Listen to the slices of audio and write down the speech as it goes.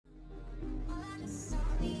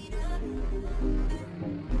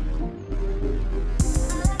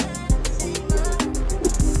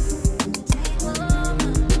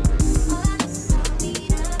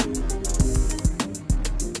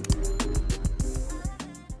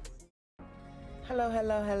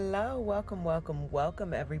Hello.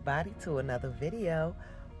 Welcome everybody to another video.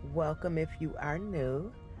 Welcome if you are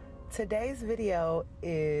new. Today's video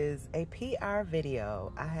is a PR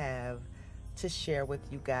video I have to share with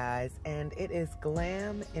you guys, and it is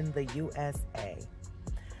Glam in the USA.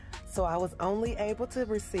 So I was only able to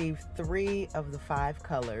receive 3 of the 5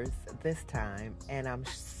 colors this time, and I'm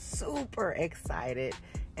super excited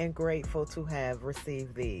and grateful to have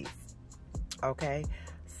received these. Okay,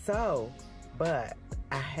 so but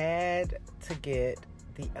I had to get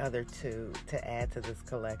the other 2 to add to this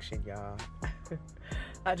collection, y'all.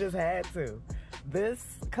 I just had to.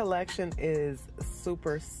 This collection is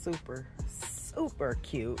super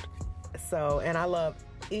cute. So, and I love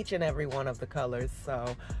each and every one of the colors.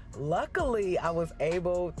 So luckily I was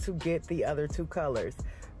able to get the other 2 colors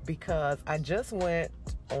because I just went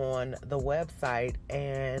on the website,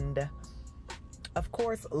 and of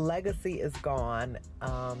course Legacy is gone.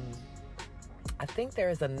 I think there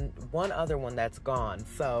is one other one that's gone.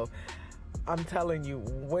 So I'm telling you,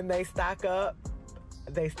 when they stock up,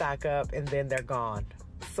 and then they're gone.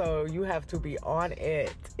 So you have to be on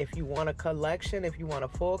it. If you want a collection, if you want a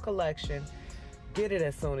full collection, get it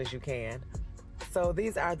as soon as you can. So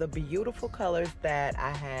these are the beautiful colors that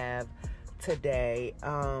I have today.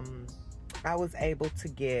 I was able to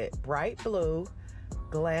get Bright Blue,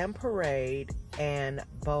 Glam Parade, and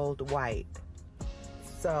Bold White.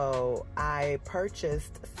 So I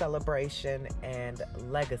purchased Celebration and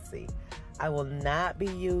Legacy. I will not be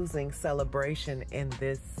using Celebration in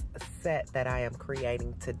this set that I am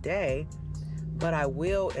creating today, but I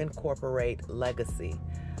will incorporate Legacy.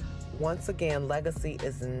 Once again, Legacy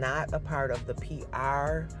is not a part of the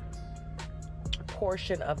PR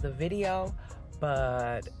portion of the video,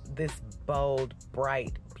 but this bold,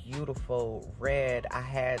 bright, beautiful red, I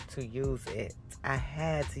had to use it.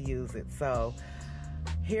 So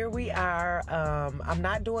here we are. I'm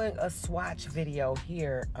not doing a swatch video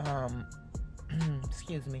here.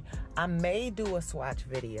 Excuse me. I may do a swatch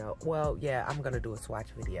video. Well, yeah, I'm gonna do a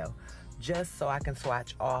swatch video just so I can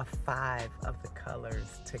swatch all 5 of the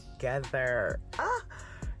colors together.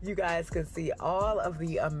 You guys can see all of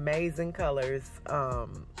the amazing colors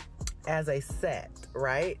as a set,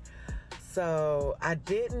 right? So I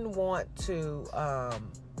didn't want to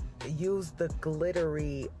use the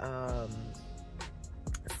glittery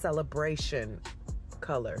Celebration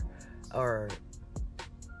color, or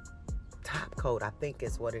top coat, I think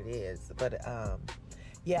is what it is. But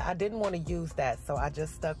yeah, I didn't want to use that, so I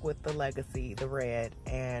just stuck with the Legacy, the red.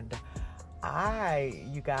 And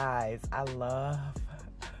you guys, I love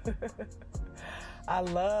I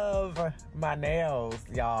love my nails,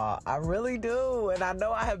 y'all. I really do. And I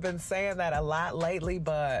know I have been saying that a lot lately,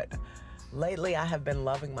 but lately I have been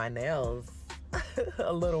loving my nails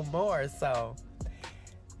a little more. So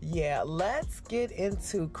yeah, let's get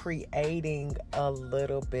into creating a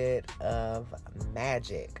little bit of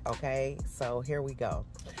magic, okay? So here we go.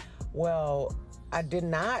 Well, I did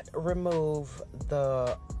not remove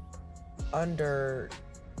the underneath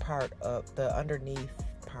part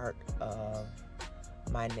of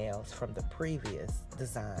my nails from the previous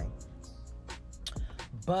design.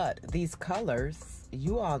 But these colors,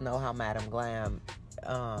 you all know how Madam Glam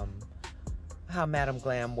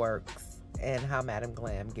works, and how Madam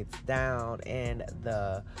Glam gets down, and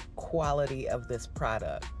the quality of this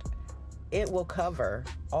product. It will cover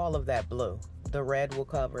all of that blue. The red will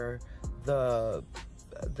cover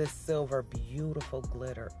this silver, beautiful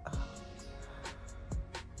glitter. Oh.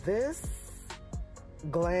 This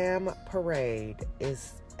Glam Parade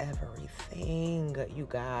is everything, you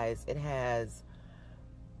guys. It has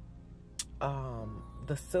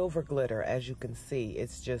the silver glitter, as you can see.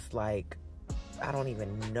 It's just like, I don't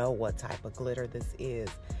even know what type of glitter this is.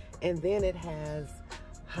 And then it has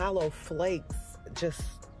hollow flakes just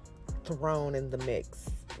thrown in the mix.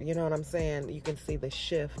 You know what I'm saying? You can see the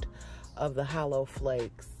shift of the hollow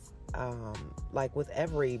flakes, like with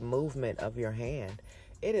every movement of your hand.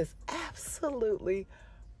 It is absolutely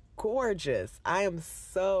gorgeous. I am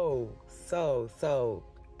so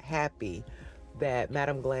happy that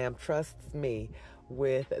Madam Glam trusts me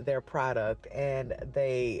with their product, and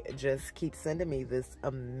they just keep sending me this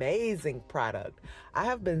amazing product. I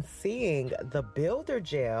have been seeing the Builder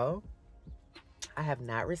Gel. I have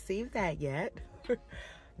not received that yet.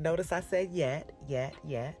 Notice I said yet.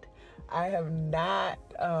 I have not.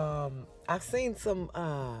 I've seen some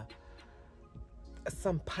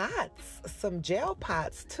pots, some gel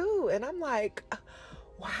pots too, and I'm like,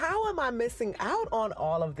 how am I missing out on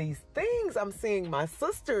all of these things? I'm seeing my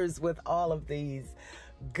sisters with all of these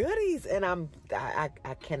goodies, and I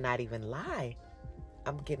cannot even lie.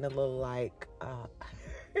 I'm getting a little like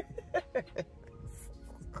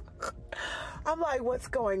I'm like, what's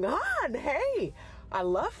going on? Hey, I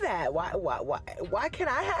love that. Why can't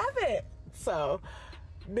I have it? So,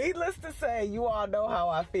 needless to say, you all know how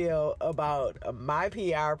I feel about my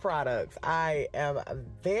PR products. I am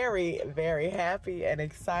very, very happy and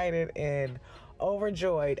excited and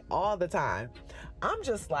overjoyed all the time. I'm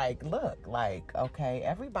just like, look, like, okay,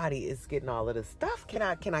 everybody is getting all of this stuff. Can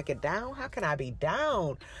I get down? How can I be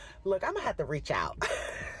down? Look, I'm gonna have to reach out.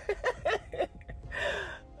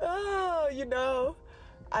 Oh,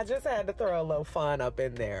 I just had to throw a little fun up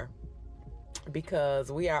in there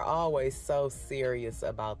because we are always so serious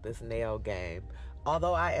about this nail game.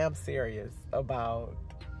 Although I am serious about,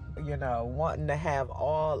 wanting to have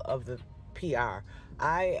all of the PR.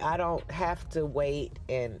 I don't have to wait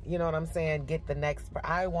and, you know what I'm saying, get the next.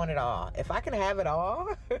 I want it all. If I can have it all,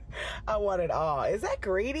 I want it all. Is that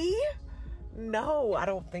greedy? No, I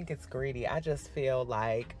don't think it's greedy. I just feel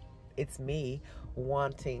like it's me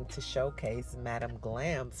wanting to showcase Madam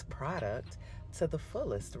Glam's product to the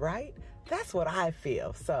fullest, right? That's what I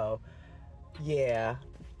feel. So, yeah.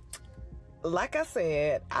 Like I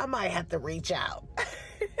said, I might have to reach out.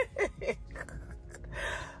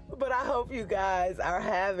 But I hope you guys are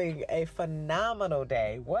having a phenomenal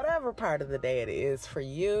day, whatever part of the day it is for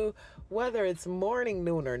you, whether it's morning,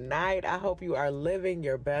 noon, or night. I hope you are living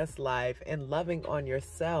your best life and loving on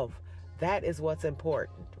yourself. That is what's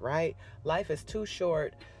important, right? Life is too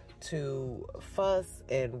short to fuss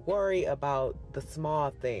and worry about the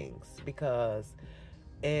small things, because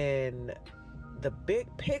in the big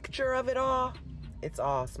picture of it all, it's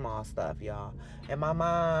all small stuff, y'all. And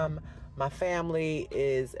my family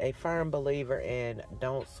is a firm believer in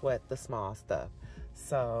don't sweat the small stuff.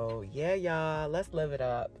 So, yeah, y'all, let's live it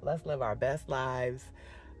up. Let's live our best lives,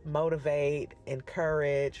 motivate,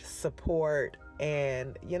 encourage, support,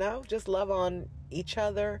 and, just love on each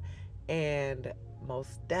other and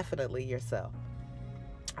most definitely yourself.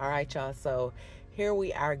 All right, y'all. So here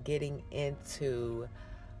we are getting into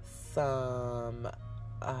some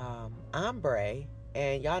ombre,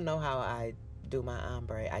 and y'all know how I do my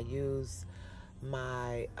ombre. I use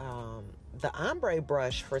my the ombre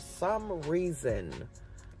brush for some reason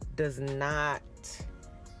does not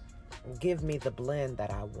give me the blend that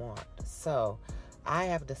I want. So I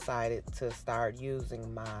have decided to start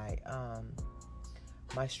using my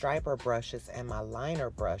my striper brushes and my liner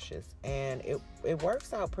brushes, and it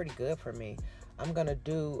works out pretty good for me. I'm gonna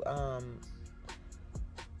do a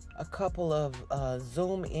couple of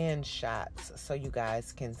zoom in shots so you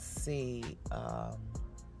guys can see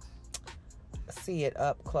it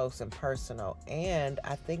up close and personal. And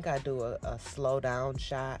I think I do a slow down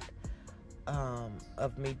shot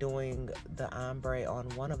of me doing the ombre on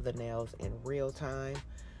one of the nails in real time,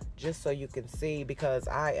 just so you can see, because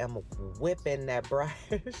I am whipping that brush.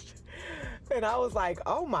 And I was like,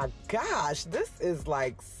 oh my gosh, this is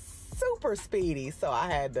like super speedy. So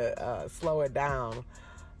I had to slow it down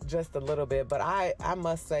just a little bit. But I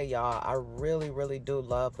must say, y'all, I really, really do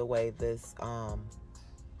love the way this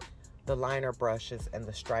the liner brushes and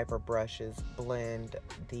the striper brushes blend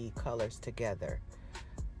the colors together.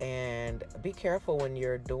 And be careful when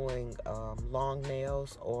you're doing long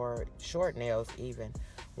nails or short nails, even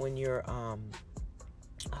when you're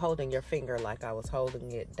holding your finger like I was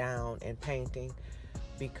holding it down and painting,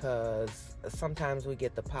 because sometimes we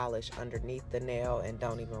get the polish underneath the nail and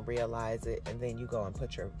don't even realize it, and then you go and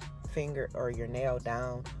put your finger or your nail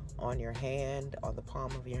down on your hand, on the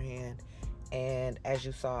palm of your hand, and as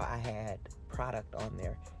you saw, I had product on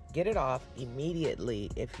there. Get it off immediately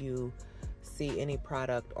if you see any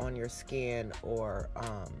product on your skin or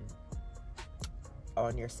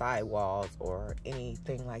on your side walls or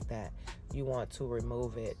anything like that. You want to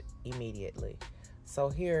remove it immediately. So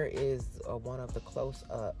here is one of the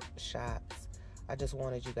close-up shots. I just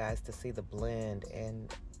wanted you guys to see the blend,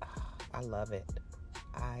 and I love it.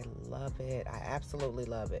 I love it. I absolutely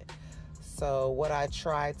love it. So what I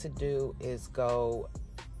try to do is go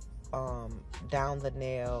down the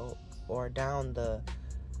nail or down the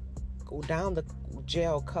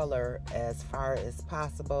gel color as far as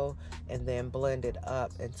possible, and then blend it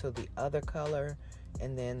up into the other color,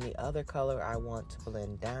 and then the other color I want to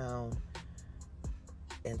blend down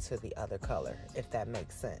into the other color, if that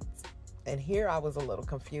makes sense. And here I was a little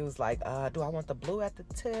confused, like, do I want the blue at the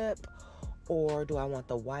tip or do I want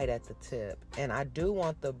the white at the tip? And I do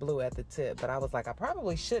want the blue at the tip, but I was like, I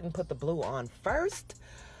probably shouldn't put the blue on first.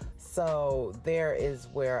 So there is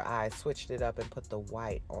where I switched it up and put the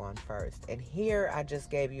white on first. And here I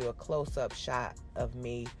just gave you a close-up shot of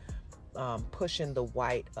me pushing the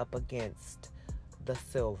white up against the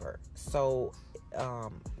silver, so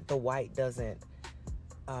the white doesn't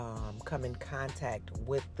come in contact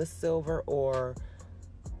with the silver, or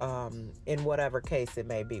in whatever case it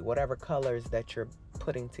may be, whatever colors that you're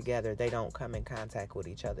putting together, they don't come in contact with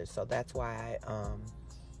each other. So that's why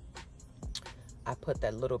I put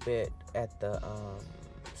that little bit at the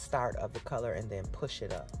start of the color and then push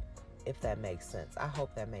it up, if that makes sense. I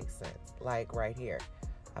hope that makes sense. Like right here,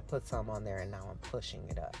 I put some on there and now I'm pushing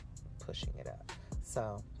it up.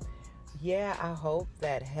 So yeah, I hope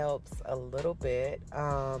that helps a little bit.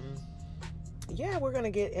 Yeah, we're gonna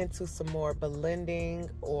get into some more blending,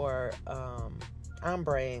 or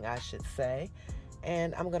ombreing, I should say.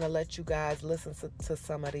 And I'm gonna let you guys listen to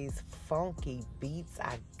some of these funky beats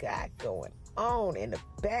I got going on in the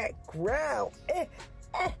background.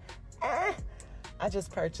 I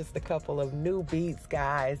just purchased a couple of new beats,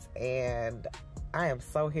 guys, and I am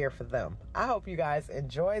so here for them. I hope you guys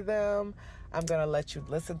enjoy them. I'm gonna let you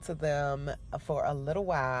listen to them for a little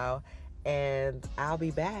while, and I'll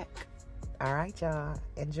be back. All right, y'all,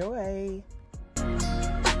 enjoy.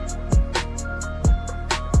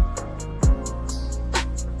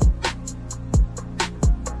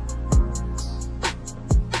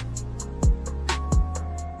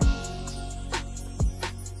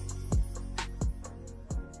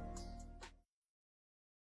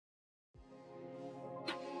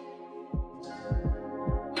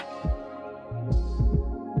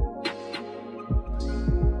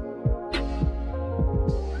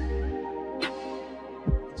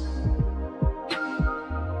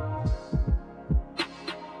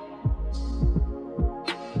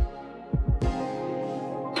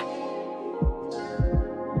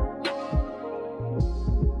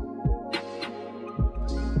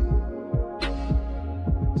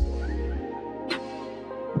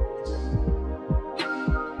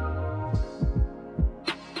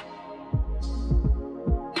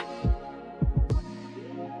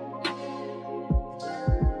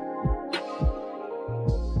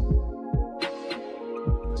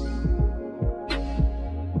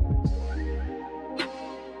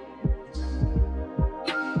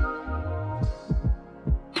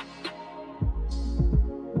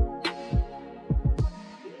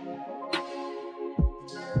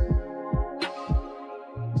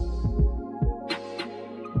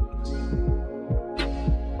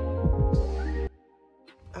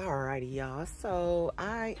 Alrighty, y'all, so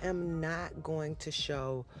I am not going to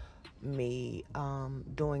show me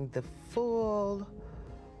doing the full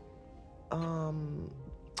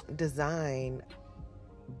design,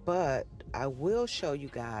 but I will show you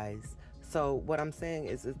guys. So what I'm saying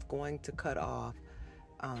is it's going to cut off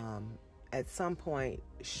at some point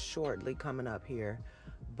shortly coming up here,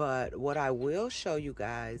 but what I will show you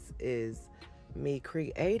guys is me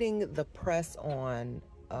creating the press on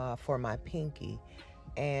for my pinky,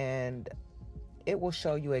 and it will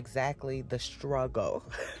show you exactly the struggle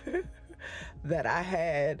that I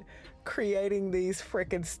had creating these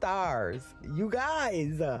freaking stars. You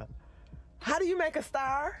guys, how do you make a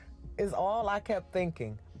star is all I kept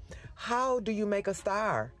thinking. How do you make a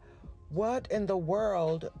star? What in the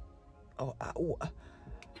world? Oh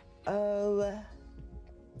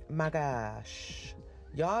my gosh.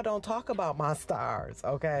 Y'all don't talk about my stars,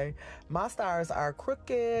 okay? My stars are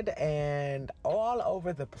crooked and all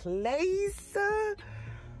over the place.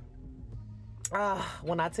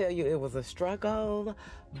 When I tell you it was a struggle,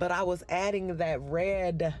 but I was adding that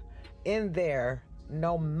red in there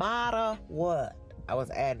no matter what. I was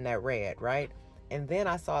adding that red, right? And then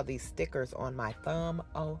I saw these stickers on my thumb.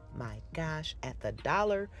 Oh my gosh, at the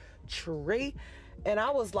Dollar Tree. And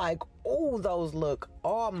I was like, oh, those look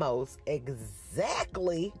almost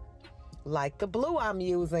exactly like the blue I'm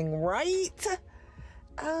using, right?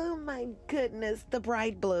 Oh my goodness, the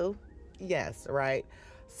bright blue. Yes, right?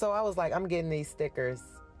 So I was like, I'm getting these stickers.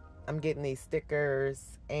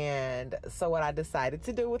 And so what I decided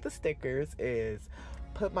to do with the stickers is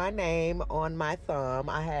put my name on my thumb.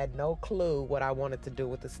 I had no clue what I wanted to do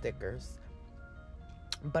with the stickers,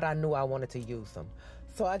 but I knew I wanted to use them.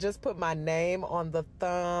 So I just put my name on the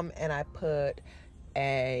thumb, and I put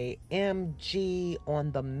a MG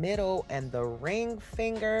on the middle and the ring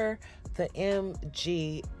finger. The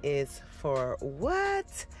MG is for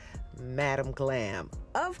what? Madam Glam.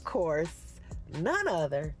 Of course, none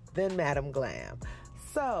other than Madam Glam.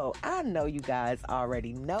 So I know you guys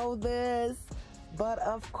already know this, but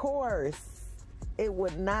of course, it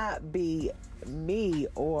would not be me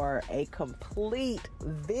or a complete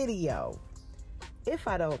video if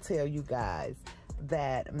I don't tell you guys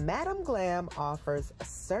that Madam Glam offers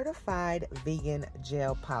certified vegan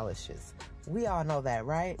gel polishes. We all know that,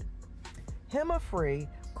 right? HEMA-free,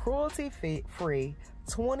 cruelty-free,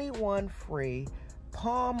 21 free,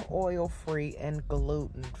 palm oil free and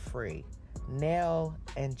gluten free nail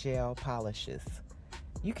and gel polishes.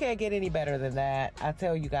 You can't get any better than that. I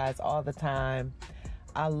tell you guys all the time,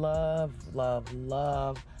 I love, love,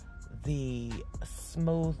 love the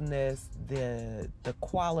smoothness, the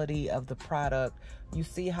quality of the product. You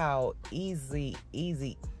see how easy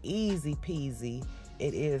peasy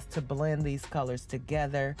it is to blend these colors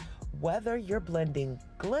together, whether you're blending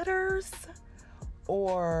glitters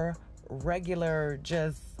or regular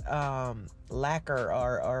just lacquer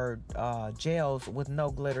or gels with no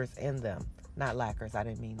glitters in them. Not lacquers, I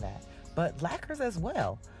didn't mean that, but lacquers as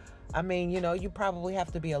well. I mean, you know, you probably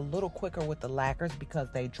have to be a little quicker with the lacquers because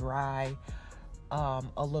they dry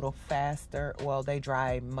a little faster. Well, they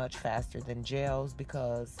dry much faster than gels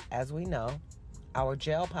because, as we know, our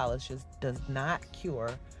gel polishes does not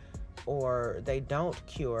cure, or they don't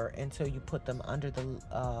cure until you put them under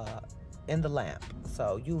the in the lamp.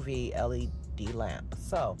 So UV LED lamp.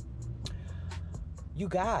 So you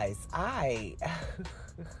guys, I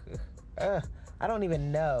don't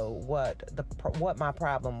even know what my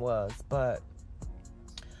problem was, but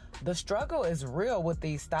the struggle is real with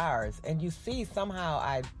these stars. And you see, somehow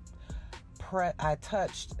I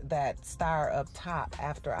touched that star up top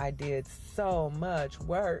after I did so much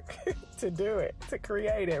work to do it, to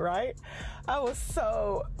create it, right? I was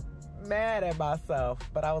so mad at myself,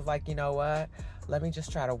 but I was like, you know what? Let me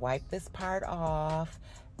just try to wipe this part off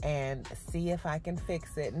and see if I can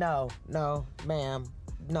fix it. No, ma'am,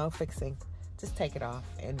 no fixing. Just take it off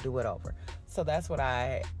and do it over. So that's what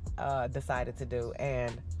I decided to do.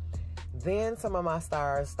 And then some of my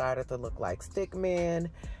stars started to look like stick men.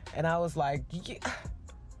 And I was like,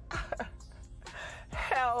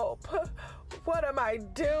 help. What am I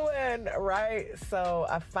doing? Right? So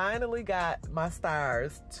I finally got my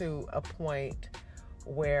stars to a point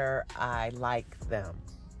where I like them.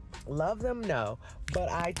 Love them? No.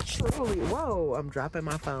 But I truly, whoa, I'm dropping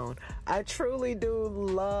my phone. I truly do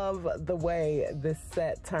love the way this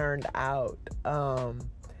set turned out.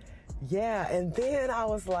 Yeah, and then I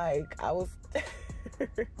was like, I was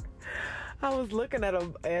looking at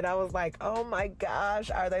them and I was like, oh my gosh,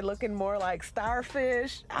 are they looking more like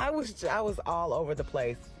starfish? I was all over the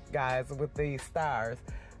place, guys, with these stars.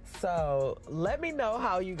 So let me know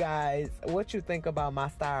what you think about my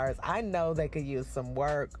stars. I know they could use some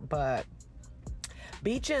work, but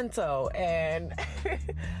be gentle and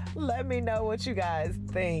let me know what you guys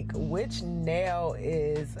think. Which nail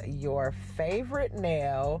is your favorite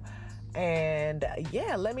nail? And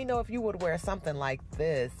yeah, let me know if you would wear something like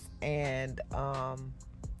this. And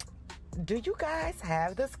do you guys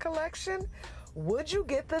have this collection? Would you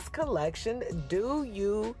get this collection? Do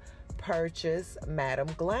you purchase Madam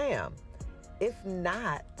Glam? If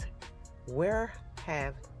not, where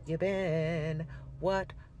have you been?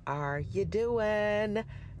 What are you doing?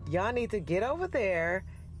 Y'all need to get over there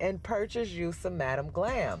and purchase you some Madam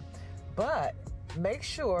Glam. But make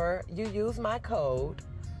sure you use my code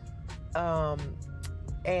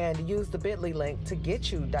and use the bit.ly link to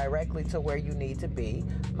get you directly to where you need to be.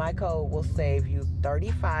 My code will save you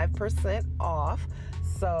 35% off.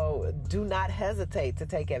 So do not hesitate to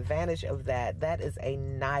take advantage of that. That is a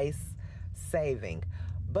nice saving.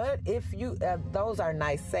 But if you, those are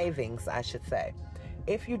nice savings, I should say.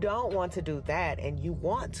 If you don't want to do that and you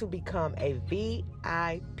want to become a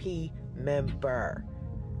VIP member,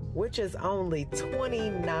 which is only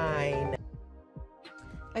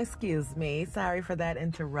excuse me, sorry for that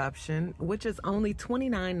interruption, which is only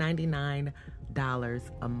 $29.99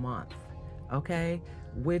 a month, okay?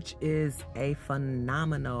 Which is a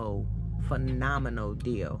phenomenal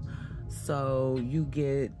deal. So you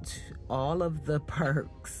get all of the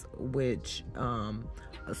perks, which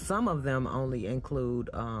some of them only include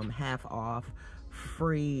half off,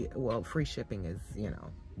 free shipping is,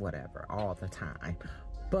 whatever, all the time.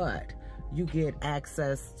 But you get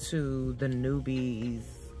access to the newbies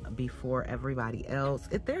before everybody else.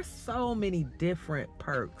 There's so many different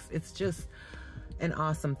perks. It's just an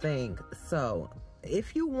awesome thing. So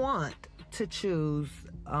if you want to choose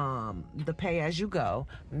the pay-as-you-go,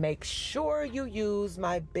 make sure you use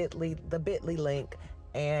my the bit.ly link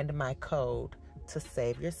and my code to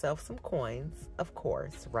save yourself some coins, of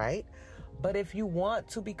course, right? But if you want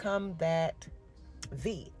to become that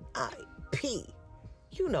VIP,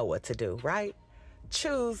 you know what to do, right?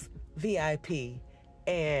 Choose VIP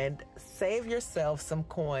and save yourself some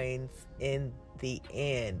coins in the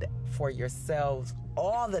end for yourselves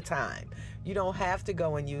all the time. You don't have to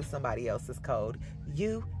go and use somebody else's code.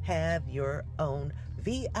 You have your own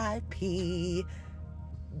VIP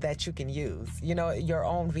that you can use. Your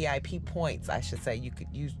own VIP points, I should say, you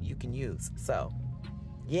can use. So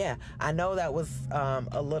Yeah, I know that was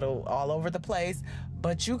a little all over the place,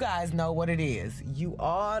 but you guys know what it is. You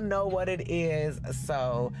all know what it is,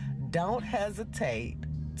 so don't hesitate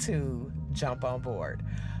to jump on board.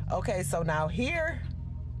 Okay, so now here,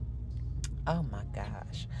 oh my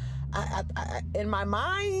gosh. In my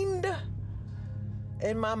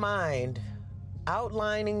mind,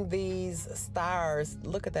 outlining these stars.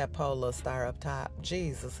 Look at that polo star up top.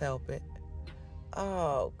 Jesus help it.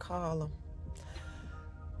 Oh, call them.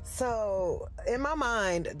 So in my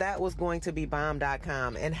mind, that was going to be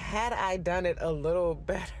bomb.com. And had I done it a little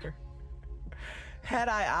better, had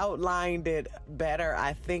I outlined it better,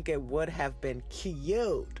 I think it would have been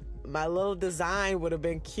cute. My little design would have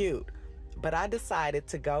been cute. But I decided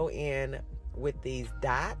to go in with these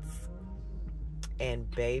dots.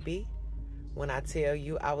 And baby, when I tell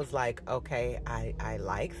you, I was like, okay, I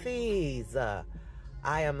like these. I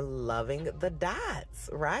am loving the dots,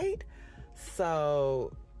 right?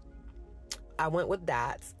 So I went with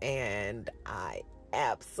dots and I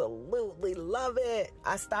absolutely love it.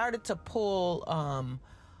 I started to pull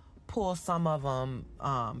some of them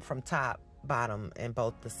from top, bottom, and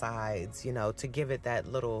both the sides, you know, to give it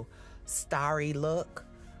that little starry look.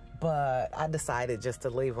 But I decided just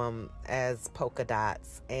to leave them as polka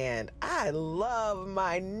dots. And I love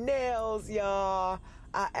my nails, y'all.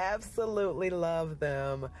 I absolutely love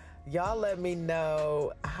them. Y'all let me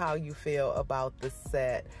know how you feel about the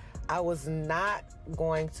set. I was not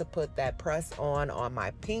going to put that press on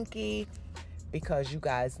my pinky because you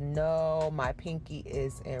guys know my pinky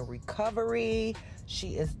is in recovery.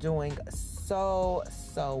 She is doing so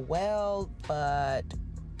well, but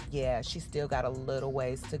yeah, she still got a little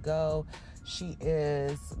ways to go. She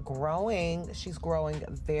is growing. She's growing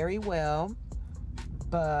very well,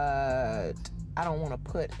 but I don't want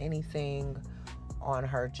to put anything on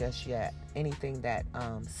her just yet. Anything that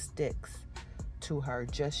sticks to her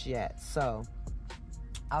just yet. So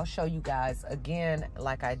I'll show you guys again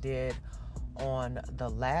like I did on the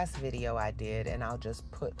last video I did, and I'll just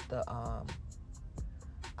put the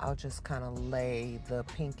I'll just kind of lay the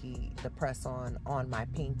pinky, the press on my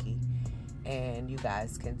pinky, and you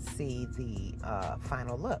guys can see the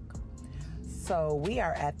final look. So we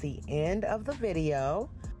are at the end of the video,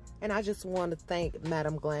 and I just want to thank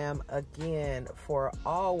Madam Glam again for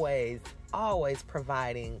always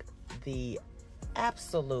providing the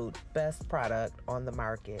absolute best product on the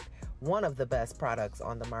market. One of the best products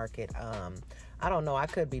on the market. I don't know, I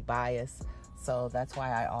could be biased, so that's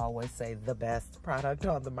why I always say the best product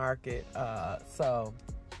on the market. So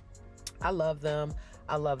I love them.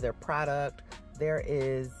 I love their product. There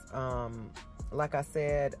is, like I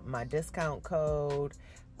said, my discount code,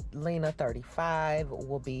 Lena35,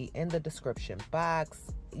 will be in the description box.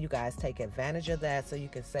 You guys take advantage of that so you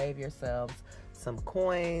can save yourselves some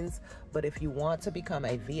coins. But if you want to become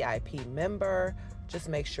a VIP member, just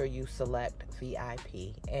make sure you select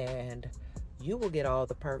VIP, and you will get all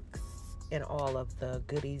the perks and all of the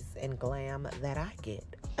goodies and glam that I get.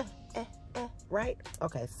 Right?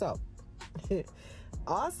 Okay, so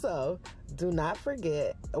also do not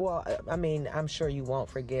forget, well, I mean, I'm sure you won't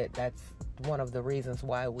forget, that's one of the reasons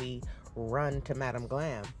why we run to Madam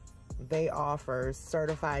Glam. They offer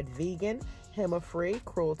certified vegan, HEMA-free,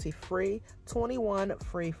 cruelty-free, 21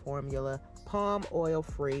 free formula, palm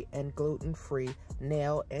oil-free, and gluten-free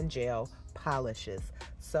nail and gel polishes.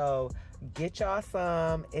 So get y'all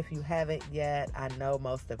some if you haven't yet. I know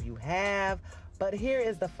most of you have, but here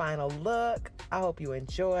is the final look. I hope you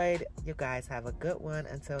enjoyed. You guys have a good one.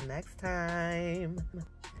 Until next time,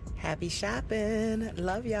 happy shopping.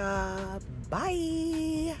 Love y'all.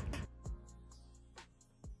 Bye.